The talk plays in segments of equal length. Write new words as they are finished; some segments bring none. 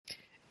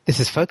This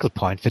is Focal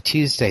Point for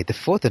Tuesday, the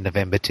 4th of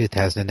November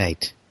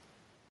 2008.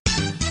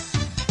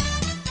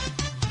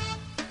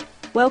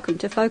 Welcome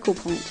to Focal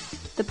Point,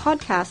 the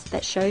podcast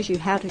that shows you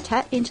how to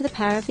tap into the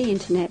power of the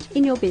internet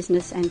in your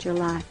business and your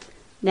life.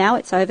 Now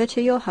it's over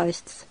to your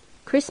hosts,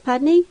 Chris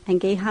Pudney and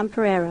Gihan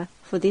Pereira,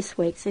 for this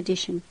week's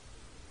edition.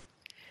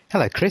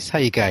 Hello, Chris. How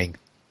are you going?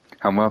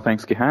 I'm well,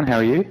 thanks, Gihan. How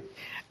are you?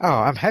 Oh,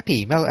 I'm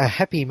happy. A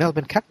happy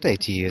Melbourne Cup Day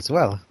to you as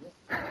well.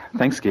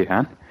 Thanks,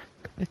 Gihan.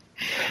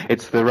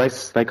 It's the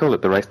race, they call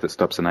it the race that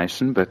stops a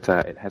nation, but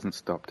it hasn't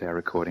stopped our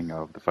recording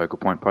of the Focal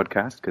Point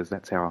podcast because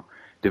that's how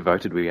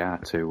devoted we are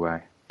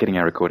to getting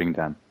our recording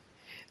done.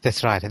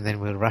 That's right, and then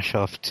we'll rush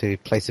off to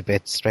place a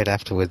bet straight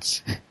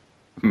afterwards.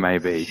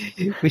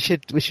 Maybe. We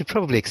should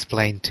probably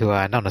explain to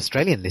our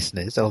non-Australian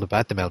listeners all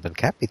about the Melbourne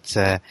Cup. It's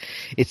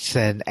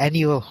an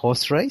annual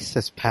horse race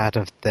as part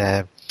of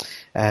the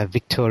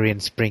Victorian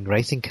Spring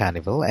Racing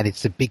Carnival, and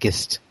it's the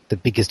biggest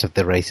of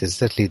the races,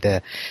 certainly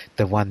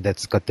the one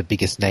that's got the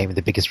biggest name and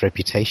the biggest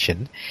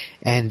reputation.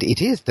 And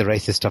it is the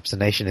race that stops a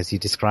nation, as you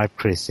described,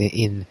 Chris.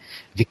 In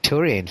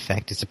Victoria, in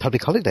fact, it's a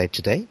public holiday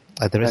today.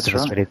 The rest of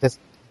Australia does.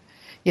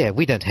 Yeah,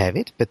 we don't have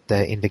it, but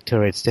in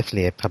Victoria it's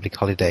definitely a public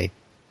holiday.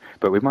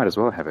 But we might as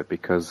well have it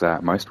because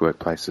most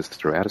workplaces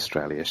throughout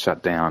Australia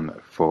shut down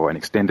for an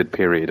extended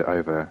period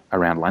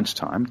around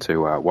lunchtime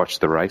to watch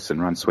the race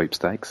and run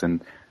sweepstakes,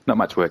 and not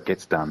much work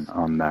gets done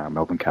on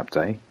Melbourne Cup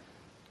Day.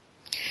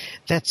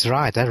 That's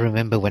right. I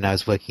remember when I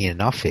was working in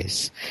an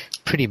office,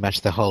 pretty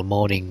much the whole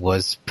morning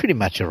was pretty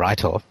much a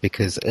write-off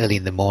because early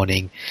in the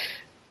morning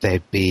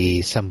there'd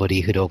be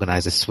somebody who'd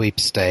organize a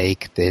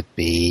sweepstake, there'd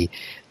be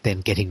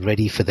then getting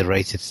ready for the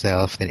race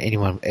itself, then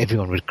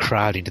everyone would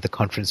crowd into the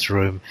conference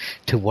room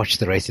to watch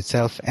the race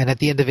itself, and at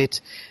the end of it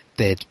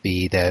there'd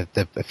be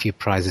a few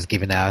prizes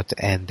given out,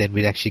 and then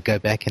we'd actually go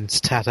back and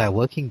start our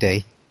working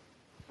day.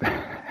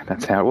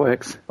 That's how it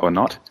works, or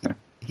not.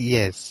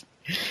 Yes.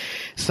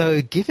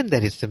 So given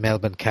that it's the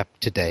Melbourne Cup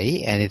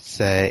today and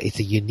it's a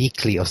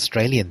uniquely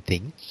Australian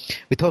thing,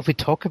 we thought we'd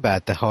talk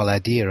about the whole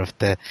idea of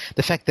the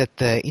fact that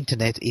the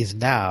internet is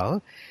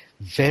now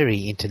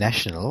very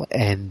international,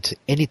 and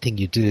anything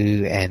you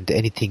do and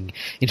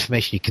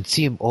information you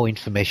consume or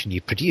information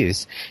you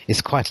produce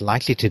is quite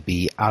likely to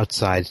be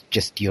outside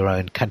just your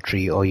own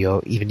country or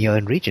even your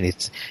own region.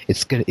 It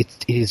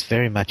is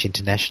very much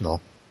international.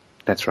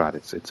 That's right.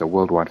 It's a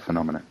worldwide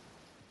phenomenon.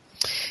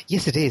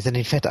 Yes, it is. And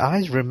in fact,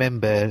 I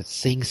remember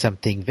seeing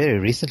something very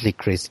recently,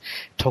 Chris,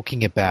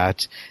 talking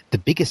about the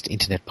biggest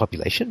internet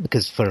population,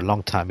 because for a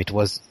long time it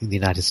was in the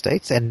United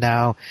States, and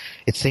now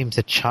it seems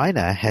that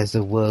China has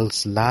the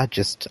world's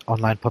largest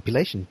online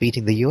population,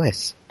 beating the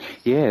US.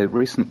 Yeah,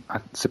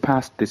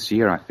 surpassed this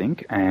year, I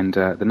think, and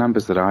the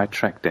numbers that I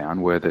tracked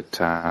down were that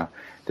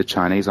the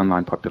Chinese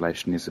online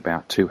population is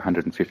about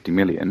 250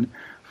 million,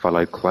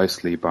 followed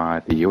closely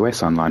by the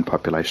US online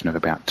population of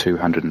about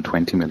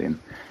 220 million.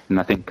 And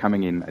I think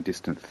coming in a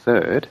distant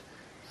third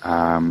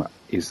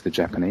is the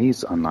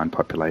Japanese online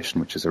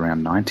population, which is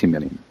around 90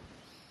 million.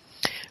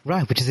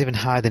 Right, which is even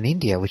higher than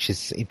India, which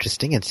is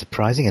interesting and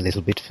surprising a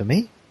little bit for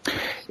me.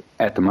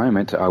 At the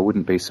moment, I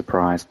wouldn't be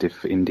surprised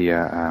if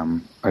India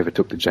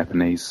overtook the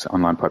Japanese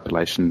online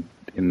population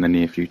in the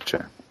near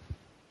future.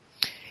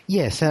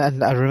 Yes,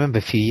 and I remember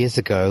a few years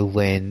ago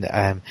when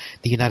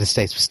the United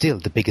States was still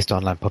the biggest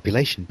online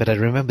population, but I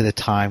remember the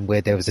time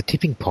where there was a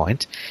tipping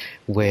point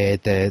where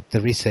the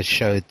research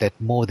showed that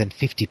more than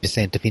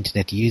 50% of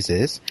internet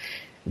users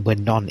were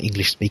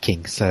non-English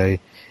speaking. So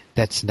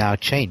that's now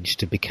changed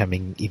to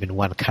becoming even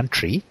one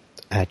country,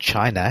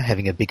 China,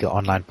 having a bigger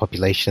online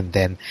population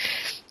than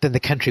the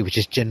country which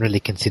is generally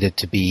considered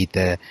to be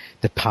the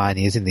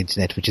pioneers in the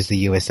internet, which is the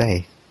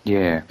USA.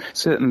 Yeah,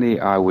 certainly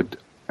I would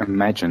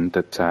imagine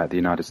that the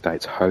United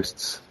States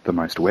hosts the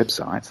most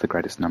websites, the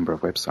greatest number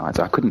of websites.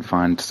 I couldn't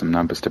find some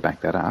numbers to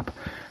back that up,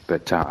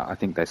 but I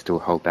think they still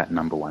hold that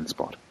number one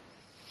spot.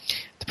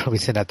 They probably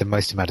send out the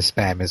most amount of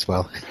spam as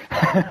well.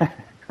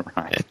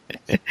 Right.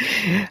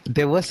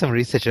 There was some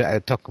research,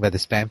 talking about the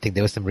spam thing,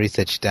 there was some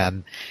research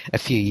done a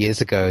few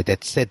years ago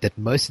that said that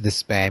most of the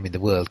spam in the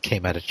world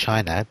came out of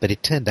China, but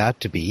it turned out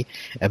to be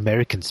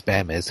American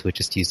spammers who were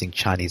just using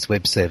Chinese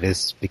web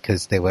servers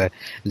because they were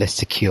less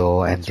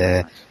secure. That's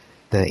and right.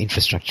 The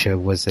infrastructure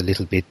was a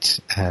little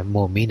bit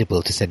more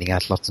amenable to sending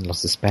out lots and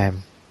lots of spam.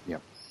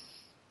 Yep.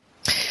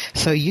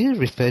 So you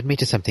referred me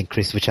to something,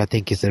 Chris, which I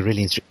think is a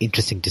really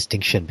interesting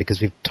distinction,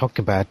 because if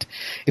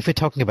we're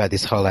talking about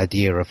this whole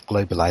idea of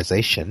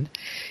globalization,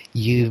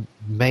 you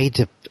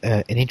made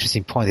an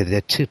interesting point that there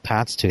are two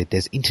parts to it.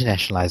 There's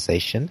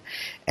internationalization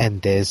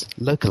and there's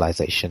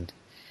localization.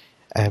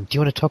 Do you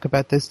want to talk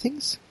about those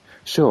things?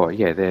 Sure,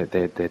 yeah,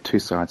 they're two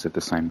sides of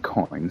the same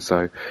coin.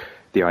 So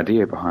the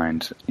idea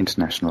behind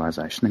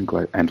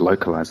internationalization and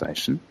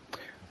localization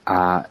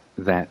are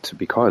that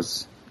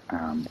because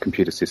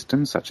computer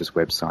systems such as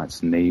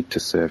websites need to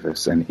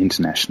service an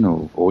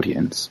international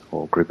audience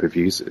or group of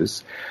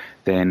users,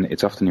 then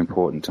it's often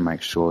important to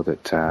make sure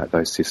that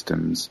those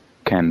systems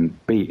can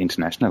be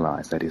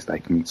internationalized. That is, they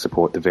can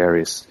support the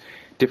various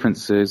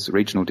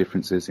regional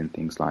differences in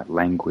things like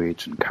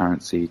language and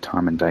currency,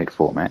 time and date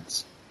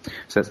formats.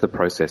 So that's the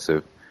process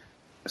of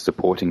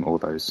supporting all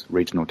those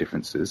regional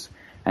differences.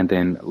 And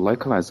then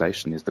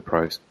localization is the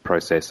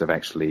process of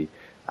actually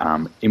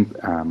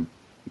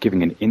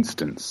giving an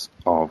instance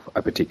of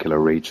a particular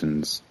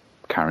region's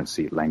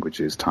currency,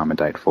 languages, time and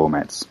date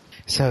formats.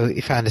 So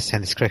if I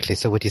understand this correctly,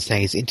 so what you're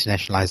saying is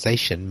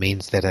internationalization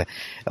means that a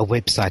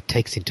website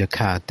takes into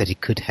account that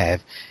it could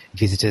have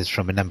visitors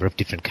from a number of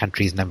different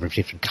countries, a number of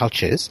different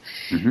cultures,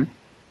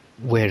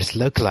 whereas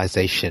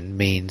localization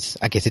means,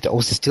 I guess it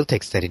also still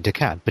takes that into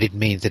account, but it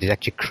means that it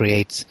actually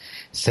creates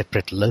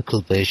separate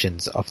local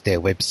versions of their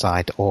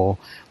website or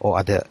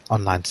other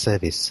online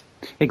service.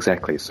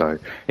 Exactly. So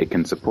it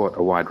can support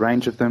a wide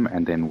range of them,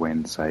 and then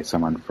when, say,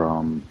 someone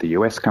from the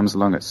US comes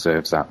along, it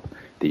serves up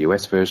the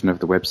US version of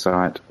the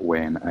website.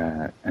 When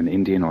an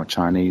Indian or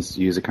Chinese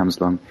user comes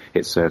along,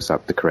 it serves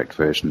up the correct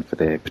version for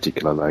their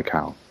particular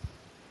locale.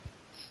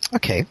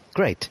 Okay,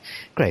 great.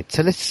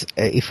 So let's,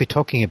 if we're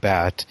talking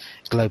about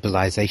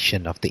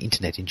globalization of the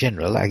internet in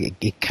general,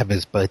 it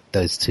covers both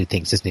those two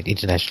things, doesn't it?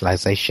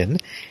 Internationalization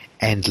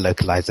and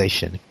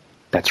localization.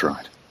 That's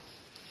right.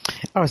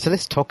 All right, so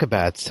let's talk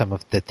about some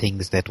of the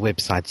things that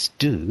websites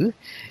do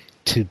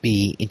to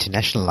be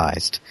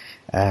internationalized.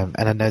 And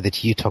I know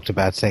that you talked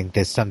about saying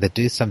there's some that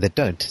do, some that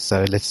don't.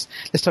 So let's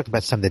talk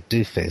about some that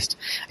do first.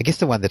 I guess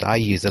the one that I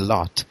use a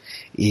lot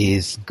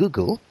is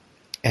Google.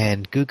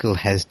 And Google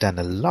has done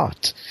a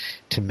lot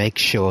to make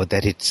sure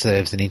that it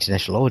serves an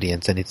international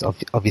audience, and it's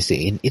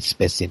obviously in its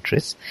best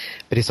interests,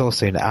 but it's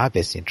also in our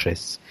best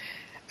interests.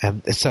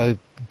 So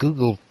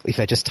Google, if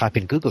I just type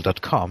in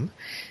google.com,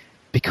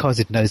 because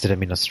it knows that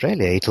I'm in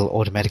Australia, it'll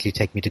automatically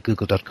take me to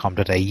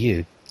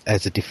google.com.au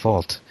as a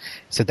default.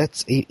 So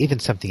that's even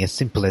something as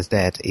simple as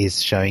that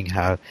is showing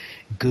how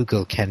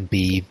Google can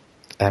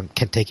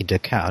take into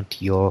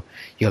account your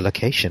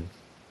location.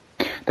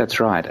 That's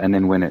right. And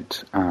then when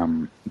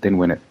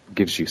it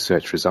gives you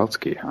search results,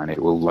 Gihan,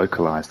 it will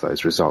localize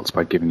those results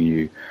by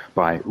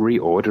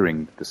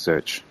reordering the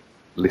search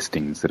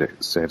listings that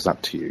it serves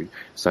up to you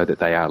so that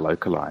they are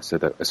localized, so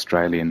that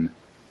Australian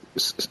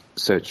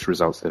search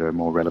results that are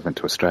more relevant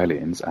to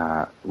Australians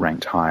are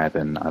ranked higher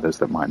than others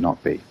that might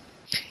not be.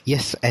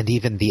 Yes, and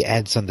even the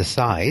ads on the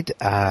side,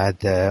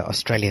 the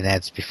Australian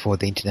ads before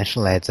the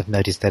international ads, I've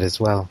noticed that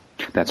as well.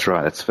 That's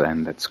right,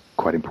 and that's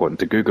quite important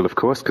to Google, of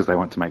course, because they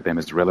want to make them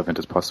as relevant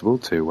as possible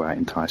to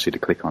entice you to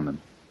click on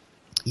them.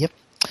 Yep.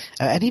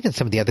 And even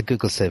some of the other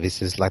Google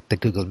services like the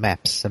Google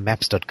Maps,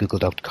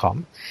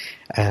 maps.google.com.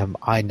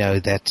 I know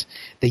that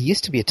there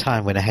used to be a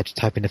time when I had to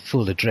type in a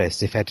full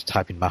address. If I had to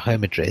type in my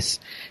home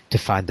address to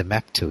find the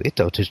map to it,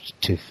 or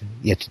to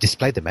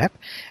display the map,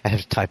 I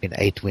have to type in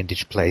 8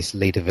 Windage Place,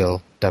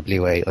 Leederville,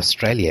 WA,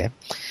 Australia.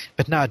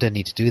 But now I don't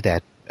need to do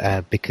that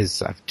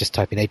because I've just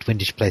typed in 8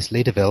 Windage Place,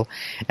 Leederville,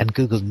 and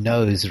Google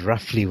knows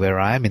roughly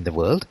where I am in the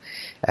world.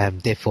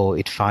 Therefore,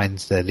 it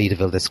finds the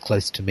Leederville that's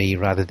close to me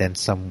rather than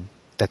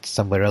that's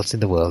somewhere else in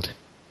the world.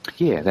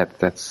 Yeah,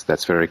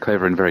 that's very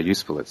clever and very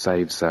useful.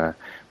 It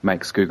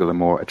makes Google a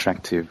more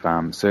attractive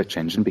search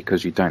engine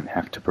because you don't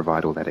have to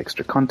provide all that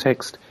extra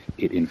context.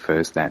 It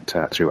infers that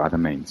through other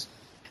means.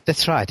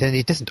 That's right, and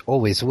it doesn't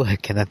always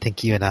work. And I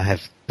think you and I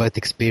have both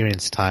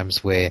experienced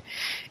times where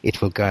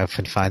it will go off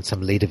and find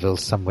some Leederville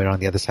somewhere on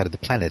the other side of the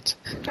planet.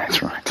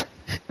 That's right.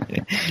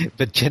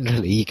 But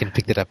generally, you can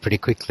pick that up pretty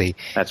quickly.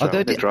 That's right.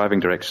 When the driving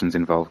directions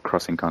involve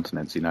crossing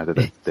continents, you know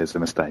that there's a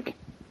mistake.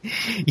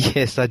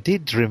 Yes, I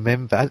did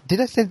remember.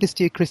 Did I say this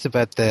to you, Chris,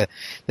 about the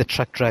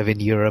truck driver in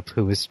Europe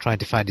who was trying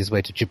to find his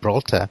way to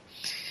Gibraltar?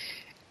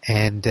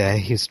 And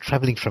he was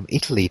traveling from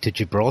Italy to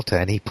Gibraltar,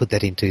 and he put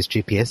that into his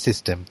GPS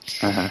system.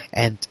 Uh-huh.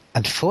 And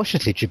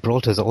unfortunately,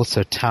 Gibraltar is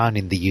also a town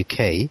in the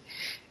UK,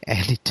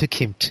 and it took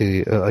him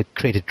to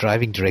created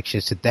driving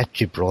directions to that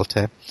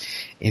Gibraltar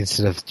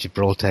instead of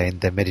Gibraltar in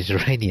the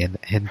Mediterranean.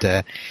 And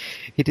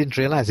he didn't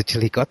realize it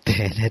till he got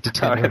there and had to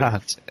turn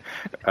around.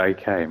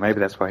 Okay,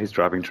 maybe that's why he's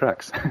driving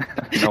trucks.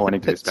 Not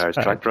wanting to disparage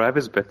truck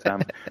drivers, but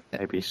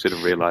maybe he should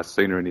have realized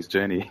sooner in his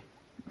journey.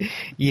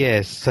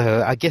 Yes,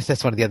 so I guess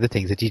that's one of the other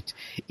things that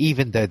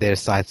even though there are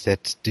sites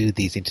that do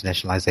these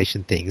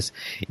internationalization things,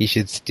 you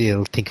should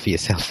still think for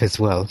yourself as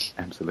well.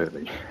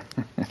 Absolutely.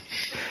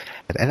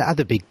 And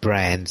other big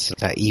brands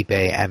like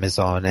eBay,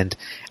 Amazon, and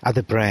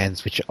other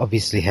brands which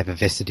obviously have a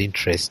vested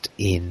interest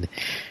in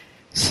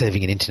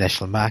serving an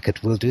international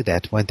market will do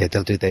that, won't they?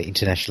 They'll do the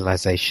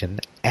internationalization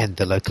and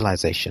the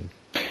localization.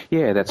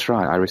 Yeah, that's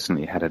right. I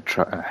recently had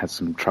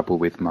some trouble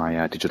with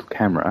my digital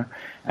camera,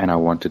 and I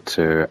wanted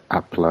to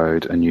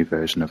upload a new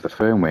version of the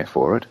firmware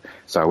for it.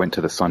 So I went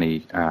to the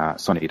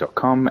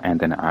Sony.com, and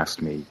then it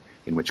asked me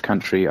in which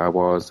country I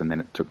was, and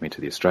then it took me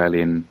to the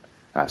Australian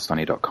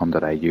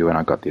Sony.com.au, and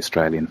I got the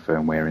Australian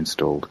firmware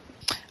installed.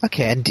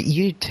 Okay, and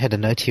you had a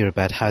note here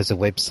about how does a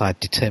website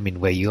determine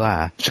where you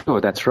are? Sure,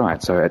 that's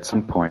right. So at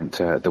some point,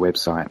 the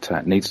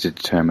website needs to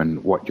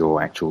determine what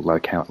your actual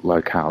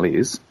locale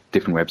is.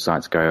 different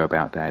websites go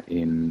about that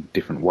in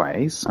different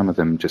ways. Some of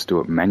them just do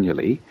it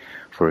manually.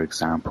 For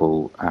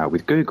example,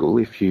 with Google,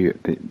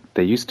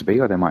 there used to be,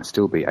 or there might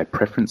still be, a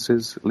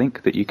preferences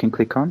link that you can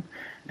click on,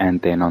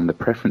 and then on the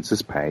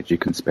preferences page you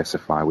can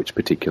specify which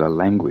particular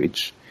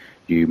language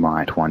you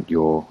might want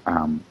your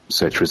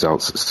search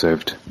results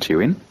served to you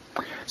in.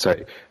 So,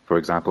 for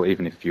example,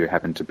 even if you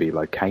happen to be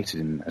located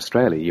in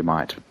Australia, you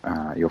might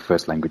your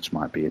first language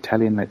might be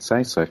Italian, let's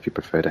say. So if you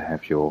prefer to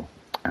have your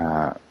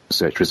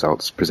search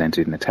results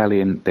presented in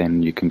Italian,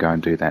 then you can go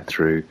and do that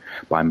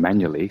by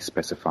manually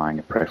specifying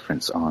a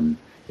preference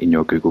in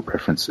your Google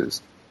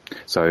preferences.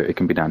 So it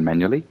can be done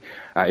manually.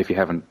 If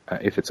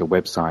it's a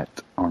website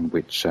on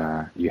which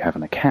you have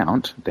an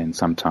account, then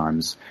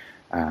sometimes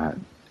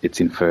it's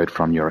inferred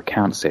from your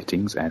account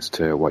settings as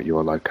to what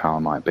your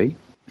locale might be.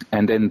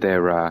 And then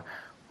there are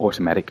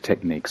automatic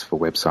techniques for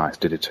websites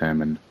to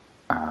determine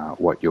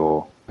what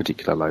your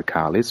particular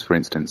locale is. For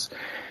instance,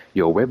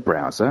 your web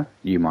browser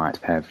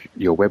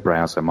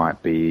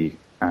might be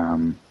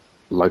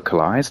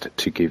localized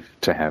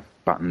to have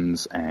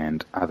buttons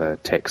and other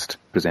text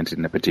presented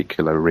in a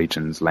particular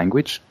region's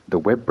language. The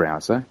web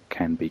browser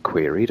can be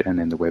queried, and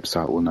then the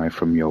website will know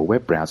from your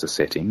web browser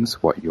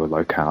settings what your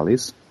locale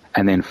is.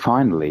 And then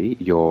finally,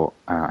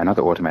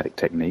 another automatic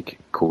technique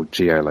called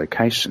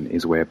geolocation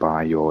is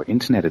whereby your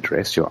internet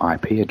address, your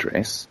IP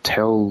address,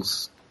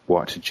 tells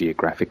what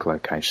geographic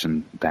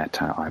location that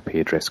IP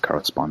address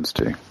corresponds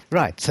to.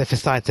 Right. So for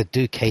sites that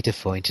do cater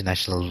for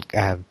international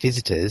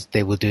visitors,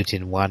 they will do it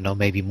in one or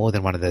maybe more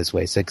than one of those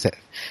ways. So,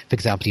 for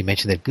example, you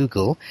mentioned that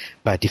Google,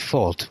 by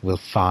default, will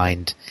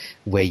find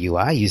where you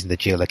are using the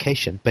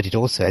geolocation, but it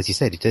also, as you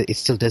said, it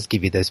still does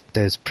give you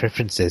those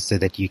preferences so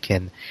that you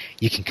can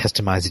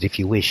customize it if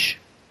you wish.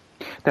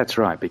 That's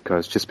right,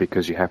 because just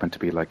because you happen to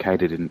be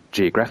located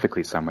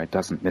geographically somewhere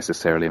doesn't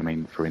necessarily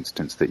mean, for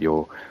instance, that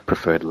your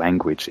preferred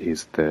language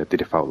is the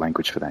default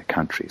language for that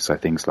country. So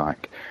things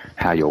like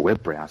how your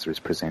web browser is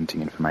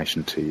presenting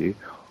information to you,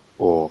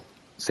 or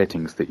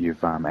settings that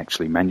you've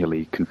actually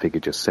manually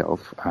configured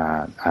yourself,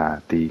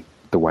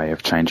 the way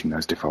of changing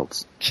those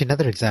defaults.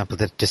 Another example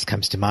that just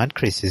comes to mind,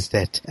 Chris, is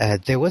that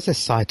there was a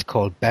site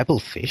called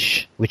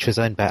Babelfish, which was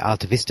owned by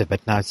AltaVista,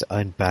 but now it's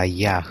owned by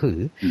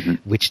Yahoo,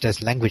 which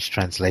does language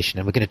translation.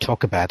 And we're going to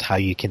talk about how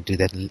you can do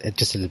that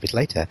just a little bit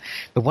later.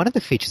 But one of the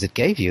features it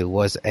gave you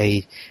was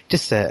a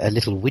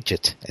little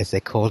widget, as they're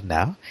called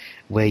now,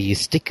 where you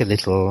stick a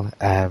little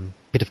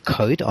bit of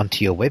code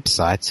onto your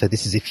website. So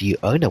this is if you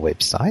own a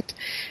website,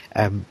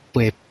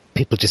 where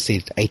people just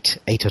see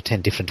 8 or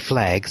 10 different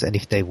flags, and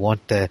if they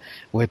want the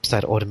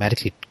website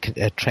automatically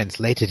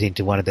translated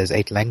into one of those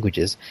 8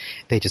 languages,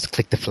 they just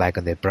click the flag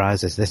on their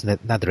browsers. There's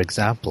another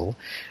example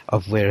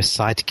of where a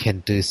site can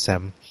do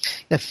some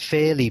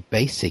fairly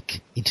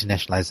basic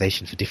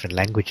internationalization for different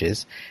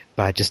languages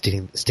by just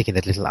sticking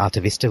that little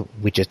AltaVista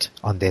widget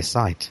on their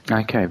site.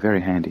 Okay,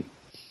 very handy.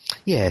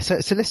 Yeah,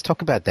 so let's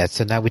talk about that.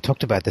 So now we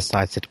talked about the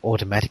sites that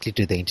automatically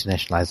do the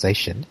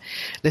internationalization.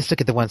 Let's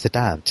look at the ones that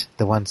aren't.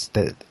 The ones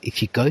that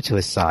if you go to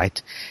a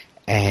site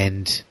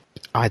and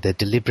either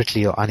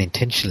deliberately or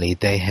unintentionally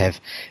they have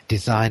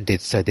designed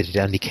it so that it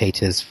only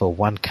caters for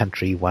one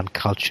country, one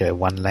culture,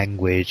 one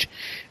language,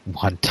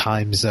 one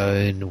time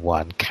zone,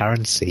 one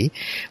currency.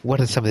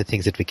 What are some of the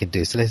things that we can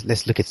do? So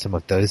let's look at some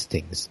of those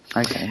things.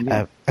 Okay.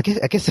 Yeah. I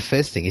guess the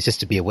first thing is just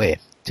to be aware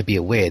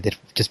that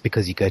just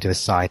because you go to a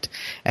site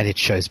and it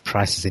shows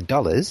prices in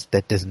dollars,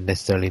 that doesn't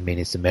necessarily mean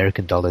it's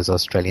American dollars, or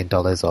Australian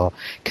dollars, or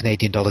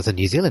Canadian dollars, or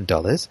New Zealand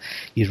dollars.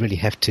 You really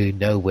have to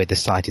know where the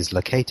site is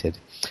located.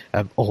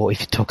 Or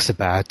if it talks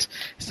about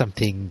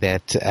something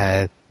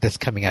that's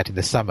coming out in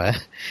the summer,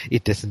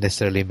 it doesn't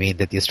necessarily mean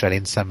that the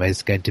Australian summer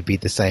is going to be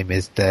the same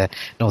as the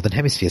Northern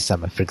Hemisphere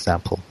summer, for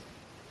example.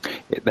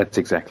 Yeah, that's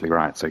exactly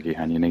right. So,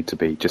 Gihan, you need to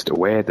be just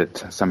aware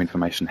that some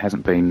information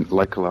hasn't been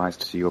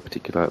localized to your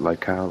particular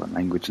locale and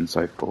language and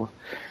so forth.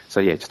 So,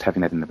 yeah, just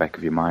having that in the back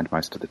of your mind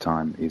most of the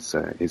time is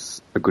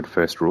a good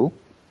first rule.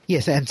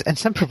 Yes, and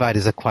some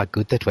providers are quite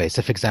good that way.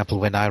 So, for example,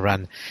 when I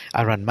run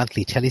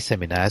monthly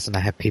teleseminars, and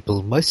I have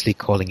people mostly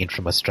calling in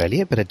from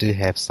Australia, but I do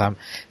have some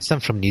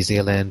from New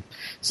Zealand,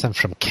 some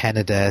from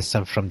Canada,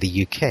 some from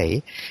the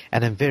UK,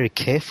 and I'm very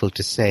careful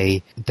to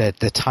say that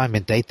the time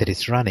and date that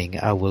it's running,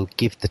 I will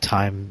give the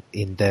time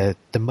in the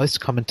most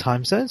common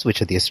time zones,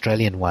 which are the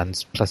Australian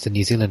ones plus the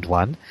New Zealand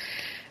one.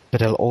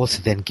 But I'll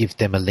also then give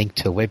them a link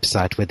to a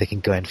website where they can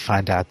go and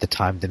find out the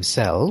time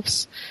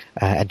themselves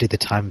and do the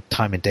time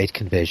and date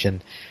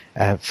conversion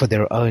for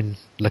their own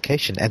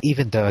location. And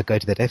even though I go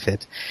to that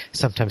effort,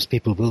 sometimes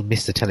people will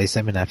miss the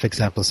teleseminar. For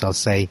example, so I'll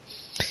say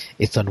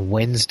it's on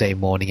Wednesday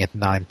morning at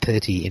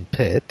 9:30 in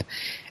Perth,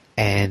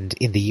 and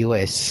in the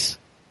US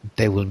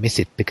they will miss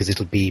it because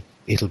it'll be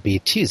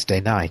Tuesday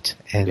night,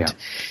 and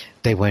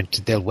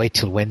they'll wait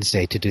till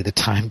Wednesday to do the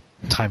time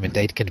and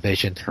date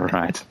conversion.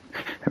 Right,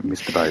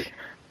 missed the boat.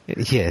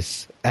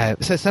 Yes.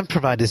 So some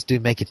providers do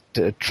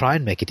try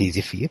and make it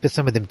easy for you, but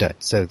some of them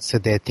don't. So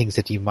there are things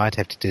that you might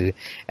have to do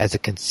as a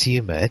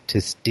consumer to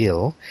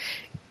still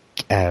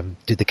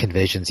do the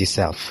conversions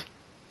yourself.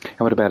 And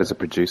what about as a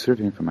producer of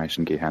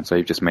information, Gihan? So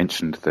you've just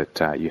mentioned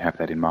that you have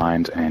that in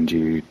mind and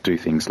you do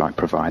things like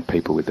provide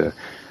people with the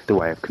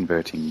way of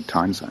converting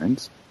time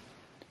zones.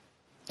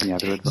 Any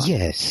other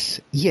advice?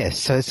 Yes.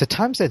 So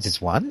time zones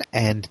is one,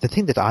 and the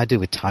thing that I do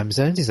with time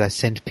zones is I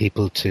send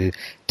people to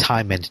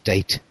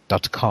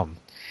timeanddate.com,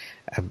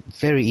 a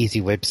very easy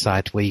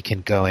website where you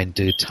can go and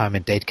do time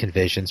and date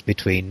conversions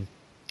between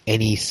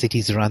any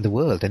cities around the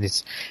world, and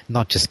it's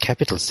not just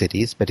capital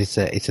cities, but it's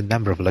a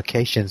number of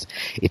locations.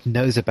 It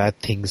knows about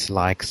things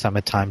like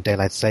summertime,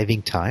 daylight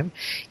saving time,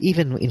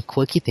 even in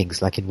quirky things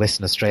like in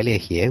Western Australia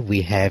here,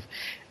 we have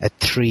a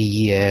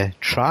 3-year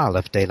trial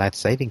of daylight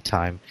saving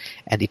time,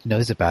 and it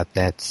knows about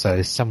that.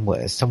 So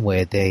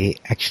somewhere they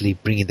actually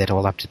bringing that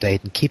all up to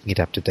date and keeping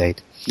it up to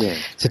date. Yeah.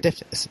 So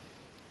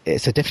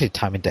definitely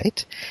time and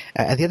date.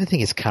 And the other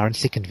thing is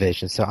currency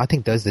conversion. So I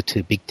think those are the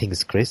two big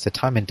things, Chris, the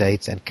time and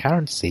dates and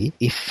currency.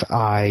 If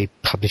I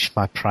publish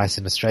my price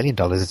in Australian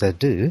dollars, as I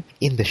do,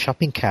 in the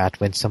shopping cart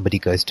when somebody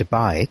goes to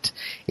buy it,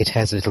 it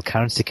has a little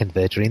currency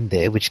converter in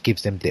there which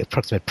gives them the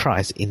approximate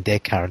price in their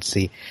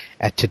currency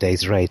at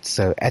today's rate.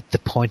 So at the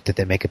point that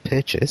they make a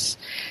purchase,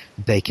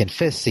 they can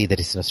first see that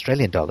it's in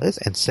Australian dollars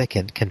and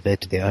second,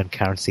 convert to their own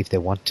currency if they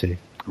want to.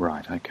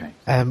 Right, okay.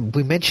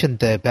 We mentioned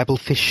the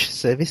Babelfish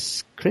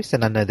service, Chris,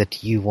 and I know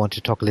that you want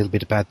to talk a little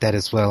bit about that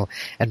as well,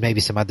 and maybe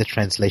some other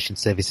translation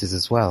services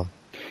as well.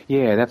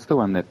 Yeah, that's the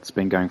one that's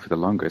been going for the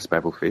longest,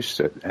 Babelfish.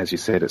 So, as you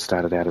said, it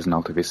started out as an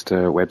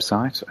AltaVista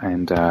website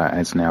and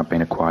has now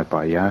been acquired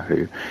by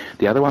Yahoo.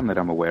 The other one that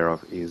I'm aware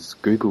of is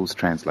Google's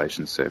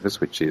translation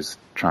service, which is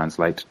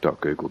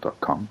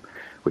translate.google.com,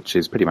 which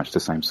is pretty much the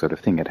same sort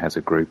of thing. It has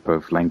a group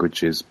of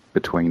languages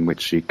between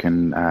which you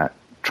can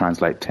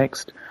translate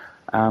text.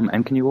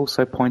 And can you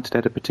also point it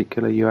at a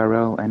particular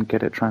URL and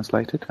get it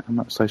translated? I'm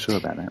not so sure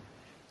about that.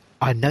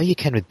 I know you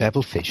can with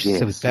Babelfish. Yes.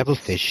 So with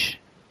Babelfish,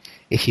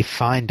 if you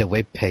find a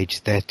web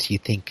page that you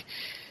think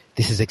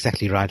this is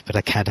exactly right, but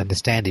I can't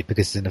understand it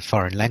because it's in a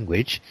foreign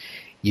language,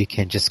 you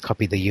can just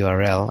copy the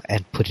URL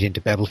and put it into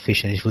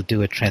Babelfish and it will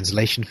do a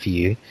translation for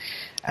you.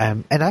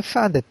 And I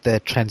found that the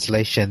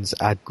translations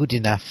are good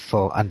enough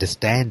for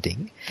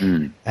understanding,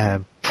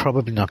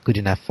 probably not good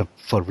enough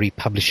for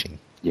republishing.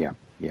 Yeah.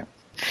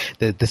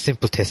 The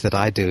simple test that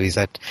I do is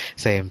that,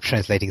 say, I'm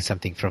translating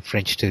something from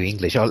French to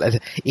English, or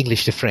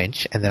English to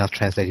French, and then I'll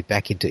translate it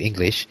back into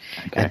English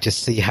and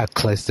just see how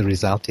close the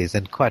result is.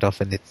 And quite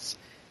often it's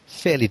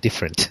fairly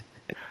different.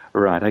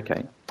 Right,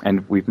 okay.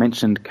 And we've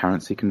mentioned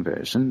currency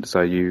conversion,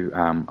 so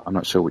I'm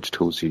not sure which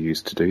tools you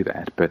use to do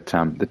that, but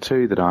the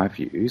two that I've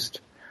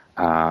used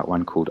are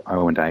one called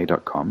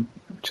oanda.com,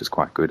 which is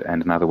quite good,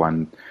 and another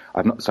one,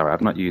 I've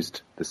not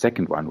used the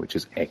second one, which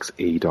is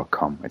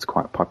xe.com. It's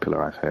quite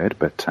popular, I've heard,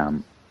 but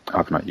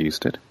I've not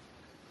used it.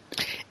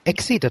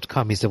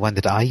 xe.com is the one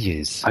that I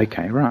use.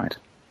 Okay, right.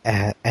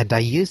 And I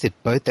use it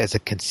both as a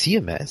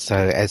consumer, so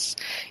as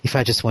if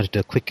I just want to do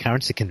a quick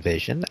currency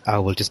conversion, I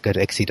will just go to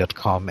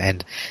xe.com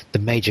and the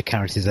major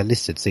currencies are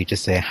listed. So you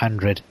just say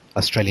 100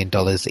 Australian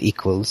dollars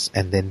equals,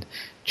 and then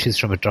choose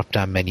from a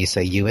drop-down menu,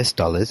 say US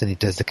dollars, and it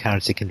does the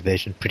currency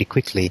conversion pretty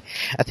quickly.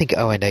 I think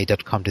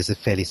ONA.com does a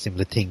fairly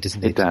similar thing,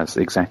 doesn't it? It does,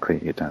 exactly,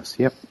 it does,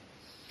 yep.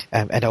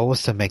 And I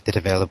also make that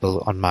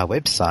available on my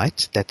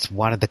website. That's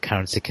one of the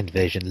currency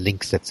conversion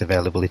links that's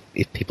available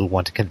if people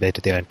want to convert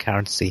to their own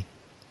currency.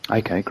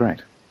 Okay,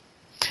 great.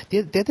 The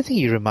other thing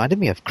you reminded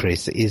me of,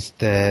 Chris, is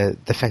the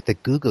fact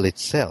that Google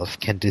itself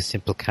can do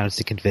simple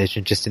currency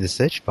conversion just in the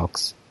search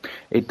box.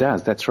 It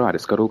does, that's right.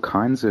 It's got all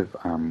kinds of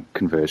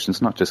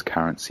conversions, not just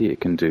currency. It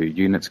can do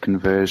units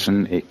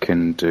conversion. It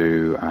can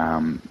do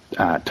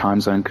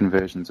time zone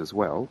conversions as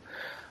well.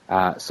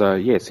 So,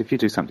 yes, if you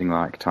do something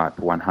like type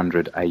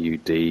 100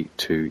 AUD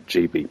to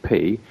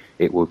GBP,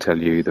 it will tell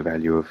you the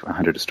value of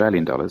 100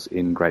 Australian dollars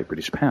in Great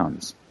British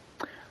pounds.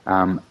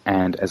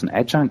 And as an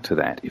adjunct to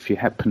that, if you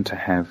happen to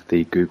have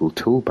the Google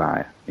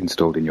toolbar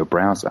installed in your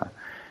browser,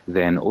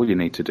 then all you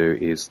need to do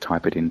is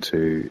type it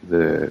into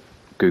the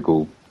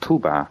Google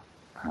toolbar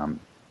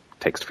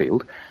text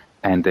field,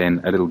 and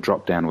then a little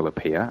drop-down will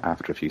appear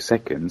after a few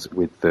seconds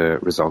with the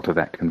result of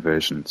that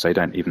conversion. So you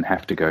don't even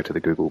have to go to the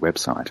Google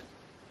website.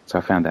 So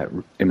I found that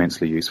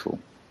immensely useful.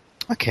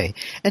 Okay.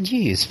 And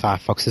you use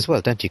Firefox as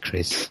well, don't you,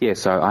 Chris? Yeah,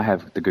 so I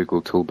have the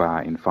Google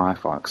toolbar in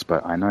Firefox,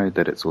 but I know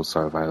that it's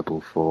also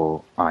available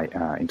for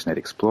Internet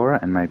Explorer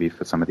and maybe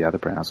for some of the other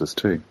browsers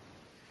too.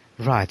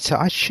 Right. So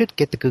I should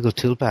get the Google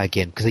toolbar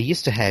again, because I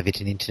used to have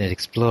it in Internet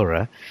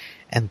Explorer,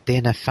 and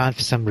then I found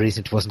for some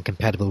reason it wasn't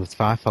compatible with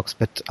Firefox,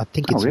 but I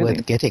think it's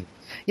worth getting.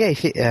 Yeah,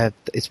 if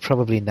it's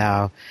probably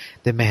now,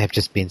 there may have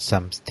just been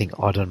something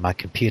odd on my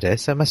computer,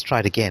 so I must try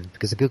it again,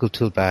 because the Google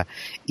toolbar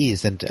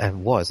is and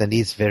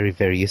is very,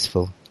 very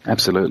useful.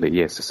 Absolutely,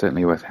 yes, it's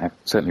certainly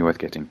worth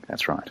getting.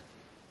 That's right.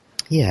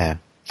 Yeah.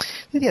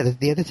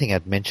 The other thing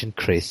I'd mentioned,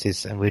 Chris,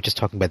 is, and we were just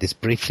talking about this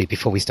briefly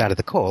before we started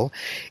the call,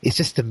 is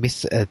just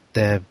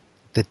the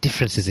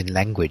differences in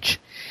language.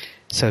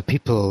 So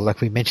people, like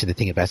we mentioned the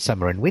thing about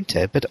summer and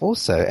winter, but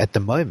also at the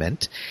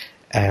moment,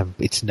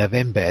 it's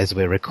November as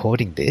we're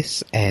recording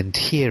this, and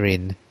here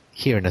in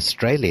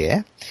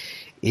Australia,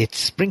 it's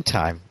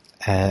springtime.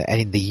 And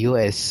in the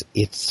US,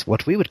 it's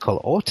what we would call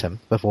autumn,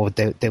 but what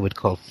they would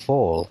call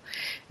fall.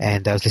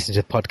 And I was listening to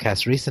a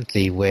podcast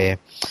recently where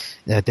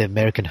the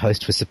American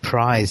host was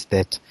surprised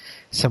that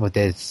some of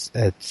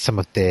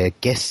their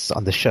guests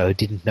on the show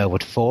didn't know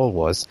what fall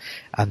was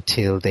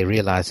until they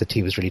realized that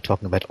he was really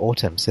talking about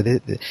autumn. So they're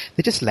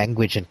just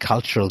language and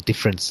cultural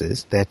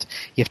differences that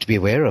you have to be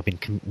aware of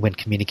when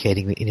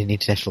communicating in an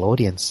international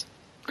audience.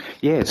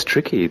 Yeah, it's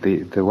tricky.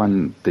 The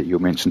one that you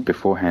mentioned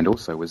beforehand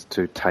also was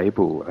to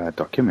table a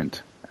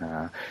document.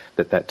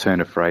 That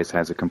turn of phrase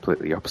has a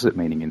completely opposite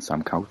meaning in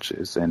some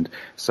cultures, and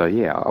so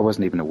I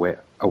wasn't even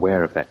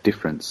aware of that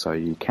difference. So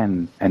you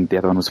can, and the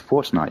other one was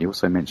fortnight. You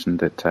also mentioned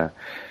that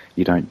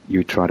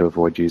you try to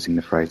avoid using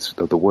the phrase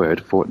or the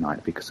word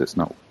fortnight because it's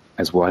not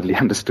as widely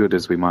understood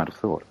as we might have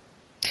thought.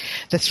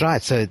 That's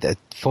right. So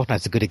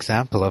fortnight's a good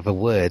example of a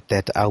word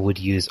that I would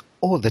use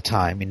all the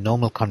time in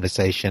normal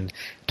conversation,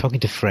 talking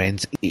to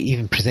friends,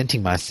 even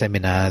presenting my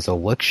seminars or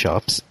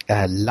workshops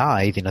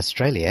live in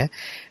Australia.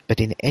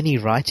 But in any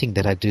writing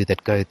that I do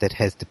that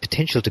has the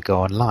potential to go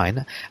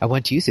online, I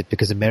won't use it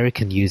because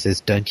American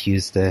users don't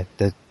use the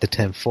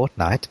term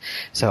fortnight.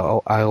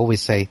 So I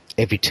always say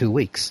every 2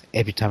 weeks,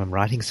 every time I'm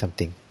writing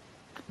something.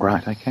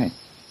 Right, okay.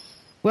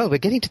 Well, we're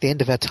getting to the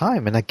end of our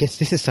time, and I guess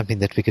this is something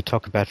that we could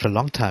talk about for a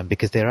long time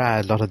because there are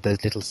a lot of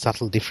those little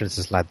subtle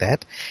differences like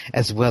that,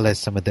 as well as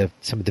some of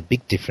the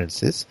big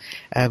differences.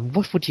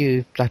 What would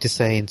you like to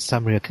say in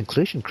summary or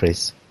conclusion,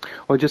 Chris?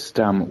 Well, just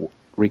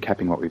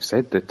recapping what we've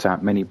said,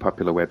 that many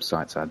popular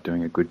websites are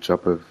doing a good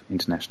job of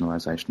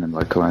internationalization and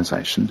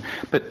localization,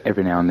 but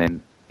every now and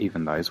then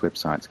even those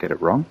websites get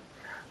it wrong.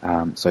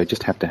 So you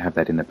just have to have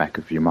that in the back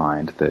of your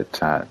mind that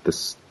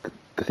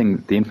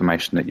the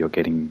information that you're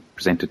getting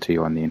presented to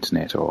you on the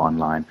internet or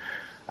online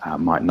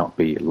might not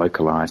be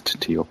localized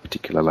to your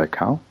particular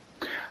locale.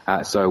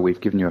 So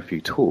we've given you a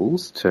few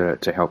tools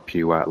to help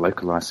you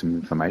localize some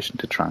information,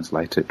 to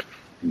translate it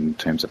in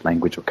terms of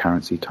language or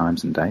currency,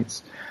 times and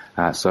dates.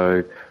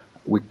 So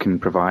we can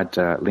provide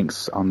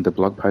links on the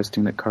blog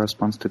posting that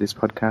corresponds to this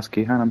podcast,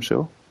 Gihan, I'm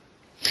sure.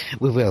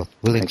 We will.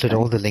 We'll include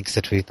all the links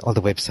all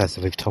the websites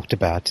that we've talked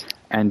about.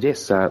 And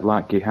yes,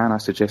 like Gihan, I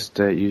suggest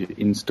you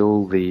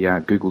install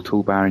the Google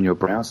toolbar in your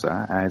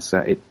browser, as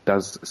it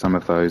does some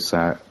of those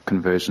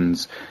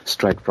conversions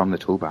straight from the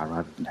toolbar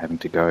rather than having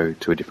to go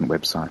to a different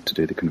website to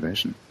do the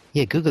conversion.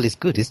 Yeah, Google is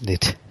good, isn't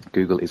it?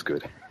 Google is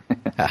good.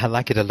 I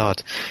like it a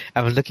lot.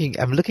 I'm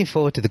looking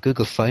forward to the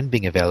Google phone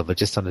being available,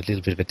 just on a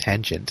little bit of a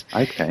tangent.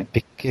 Okay.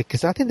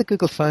 Because I think the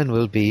Google phone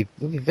will be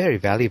very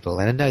valuable.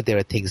 And I know there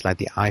are things like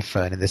the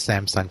iPhone and the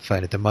Samsung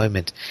phone at the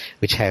moment,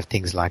 which have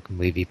things like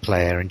movie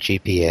player and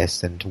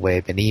GPS and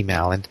web and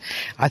email. And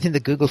I think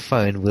the Google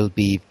phone will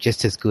be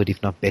just as good,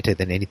 if not better,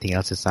 than anything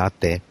else that's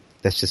out there.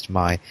 That's just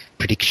my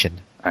prediction.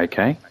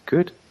 Okay,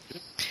 good.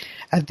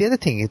 And the other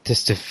thing,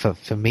 just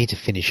for me to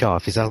finish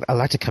off, is I'd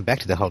like to come back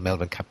to the whole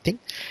Melbourne Cup thing,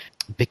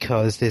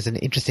 because there's an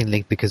interesting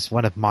link, because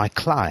one of my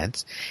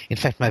clients, in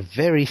fact my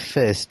very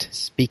first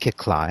speaker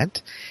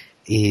client,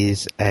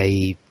 is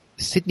a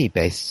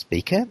Sydney-based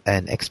speaker,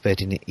 an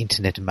expert in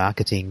internet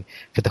marketing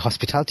for the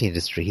hospitality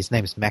industry. His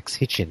name is Max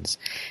Hitchens,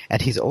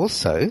 and he's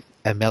also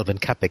a Melbourne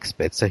Cup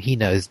expert, so he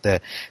knows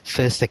the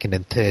first, second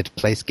and third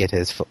place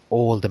getters for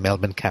all the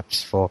Melbourne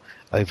Cups for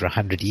over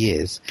 100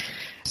 years.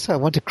 So I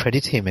want to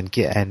credit him and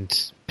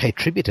pay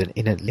tribute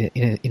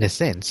in a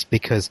sense,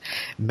 because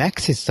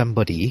Max is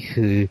somebody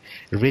who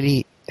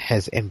really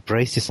has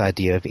embraced this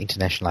idea of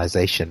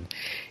internationalization.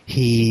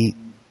 He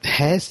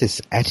has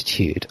this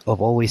attitude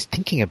of always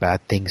thinking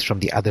about things from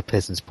the other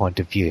person's point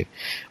of view,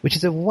 which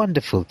is a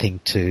wonderful thing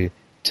to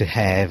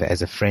have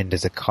as a friend,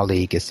 as a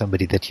colleague, as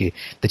somebody that you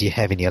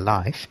have in your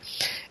life.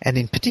 And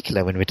in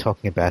particular, when we're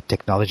talking about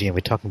technology and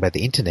we're talking about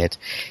the internet,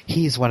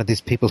 he's one of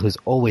these people who's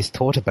always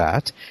thought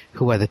about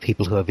who are the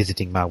people who are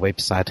visiting my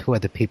website, who are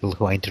the people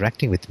who are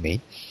interacting with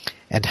me,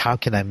 and how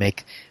can I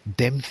make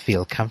them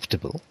feel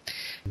comfortable,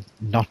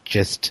 not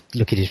just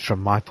look at it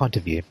from my point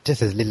of view.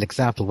 Just as a little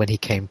example, when he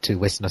came to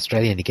Western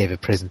Australia and he gave a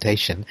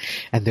presentation,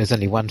 and there was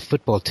only one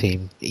football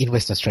team in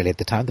Western Australia at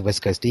the time, the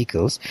West Coast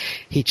Eagles,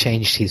 he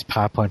changed his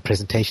PowerPoint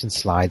presentation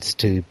slides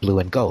to blue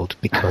and gold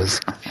because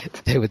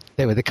they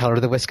were the colour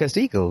of the West Coast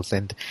Eagles,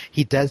 and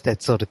he does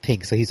that sort of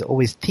thing. So he's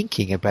always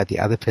thinking about the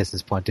other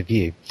person's point of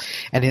view.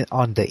 And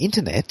on the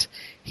internet,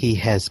 he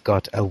has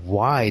got a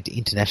wide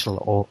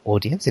international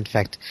audience. In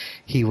fact,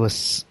 he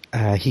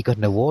got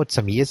an award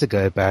some years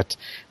ago about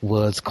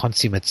World's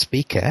Consummate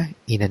Speaker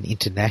in an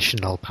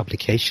international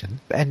publication.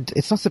 And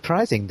it's not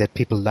surprising that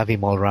people love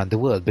him all around the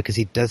world, because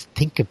he does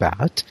think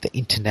about the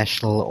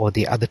international or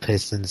the other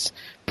person's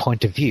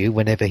point of view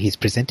whenever he's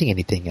presenting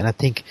anything. And I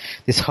think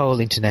this whole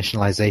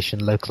internationalization,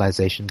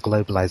 localization,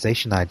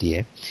 globalization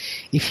idea,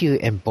 if you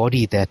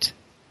embody that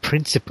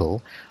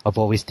principle of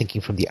always thinking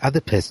from the other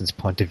person's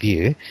point of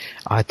view,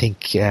 I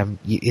think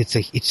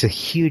it's a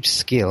huge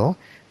skill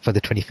for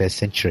the 21st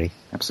century.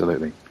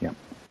 Absolutely, yeah.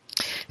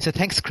 So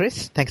thanks,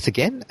 Chris. Thanks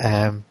again.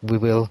 We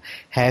will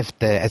have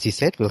as you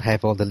said, we'll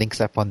have all the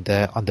links up on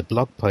the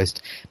blog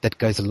post that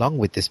goes along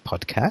with this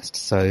podcast,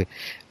 so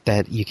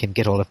that you can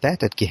get all of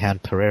that at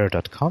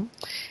gihanperera.com.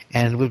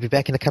 And we'll be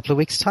back in a couple of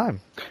weeks' time.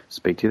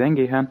 Speak to you then,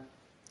 Gihan.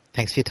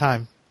 Thanks for your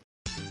time.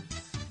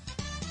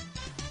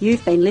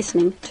 You've been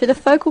listening to the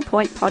Focal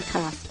Point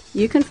podcast.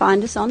 You can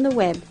find us on the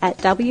web at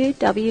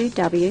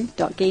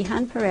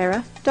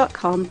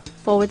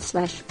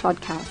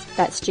www.gihanperera.com/podcast.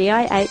 That's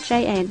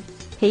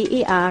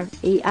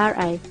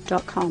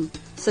GIHANPERERA.com.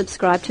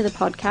 Subscribe to the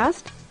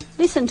podcast,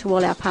 listen to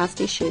all our past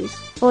issues,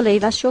 or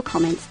leave us your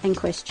comments and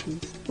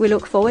questions. We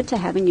look forward to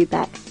having you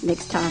back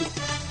next time.